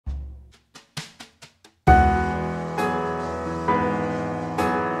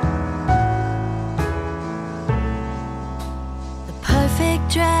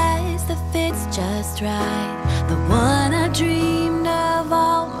dress that fits just right, the one I dreamed of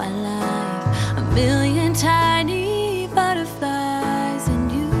all my life, a million tiny butterflies in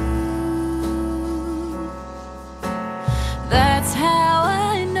you. That's how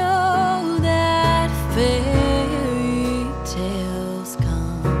I know that fairy tales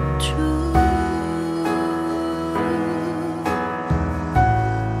come true.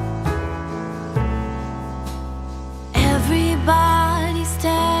 Everybody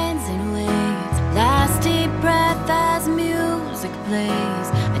stands and waits, last deep breath as music plays.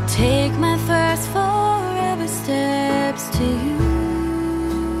 I take my first forever steps to you.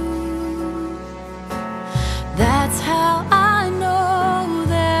 That's how I know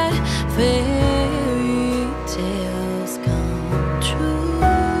that fairy tales come true.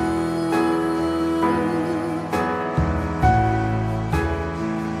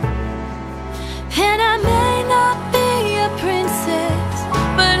 And I may not be a princess,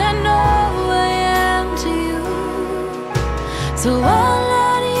 but I know I am to you. So I'll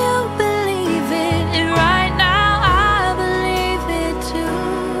let you believe it, and right now I believe it too.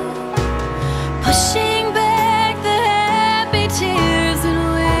 Pushing back the happy tears and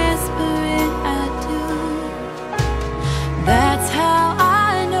whispering I do. That's how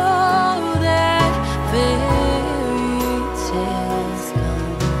I know that fairy tales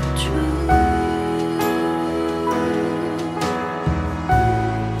come true.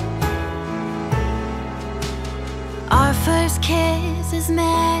 Our first kiss is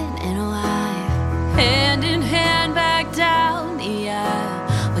man and wife, hand in hand back down the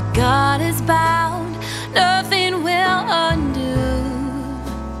aisle. What God is bound, nothing will undo.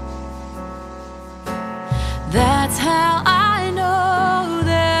 That's how I know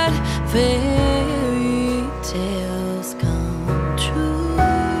that fairy tales come true.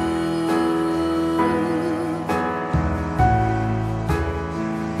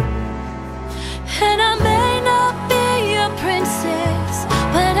 And I may not be a princess,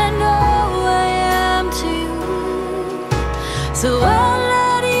 but I know I am to you. So I'll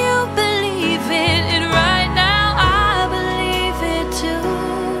let you believe it, and right now I believe it too.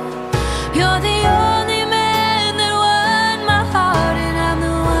 You're the only man that won my heart, and I'm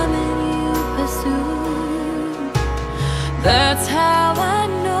the woman you pursue. That's how I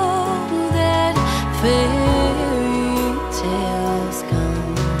know that fairy tales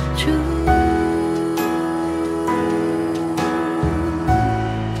come true.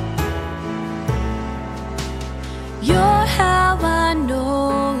 You're how I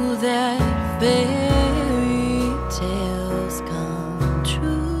know that fairy tales come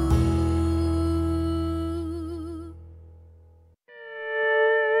true.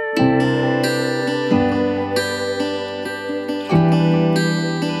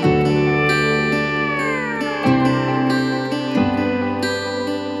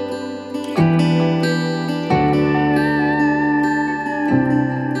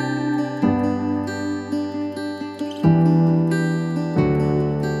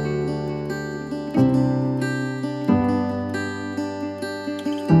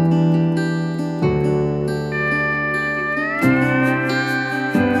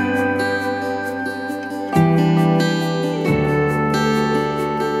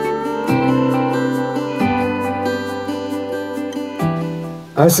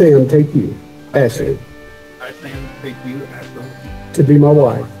 I, Sam, take you, Ashlie, I, Sam, take you, Ashlie, to be my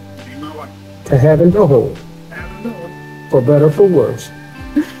wife, to be my wife, to have and to hold, have and hold, for better, for worse,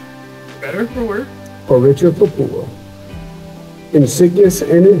 better for worse, for richer, for poor, in sickness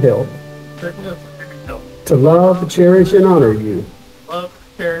and in health, sickness and health, to love, cherish, and honor you love,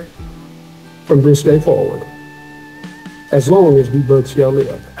 cherish, from this day forward, as long as we both shall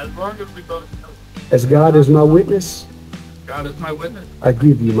live. as long as we both know. As God is my witness, God is my witness, I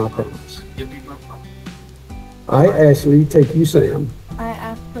give you my promise. give you my promise. I, Ashlie, take you, Sam,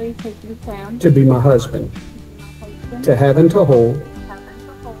 I, Ashlie, take you, Sam, to be my husband, my husband, to have and to hold, have and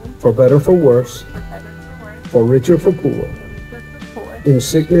to hold, for better, for worse, for better, for worse, for richer, for poor, for poor, in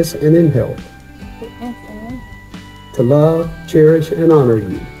sickness and in health, sickness and to love, cherish, and honor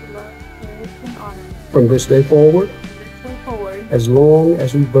you to love, cherish, and honor. from this day forward, This way forward, as long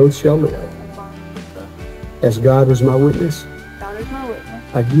as we both shall live. as long as we both. As God is my witness, God is my witness.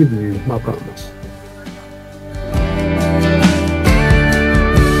 I give you my promise.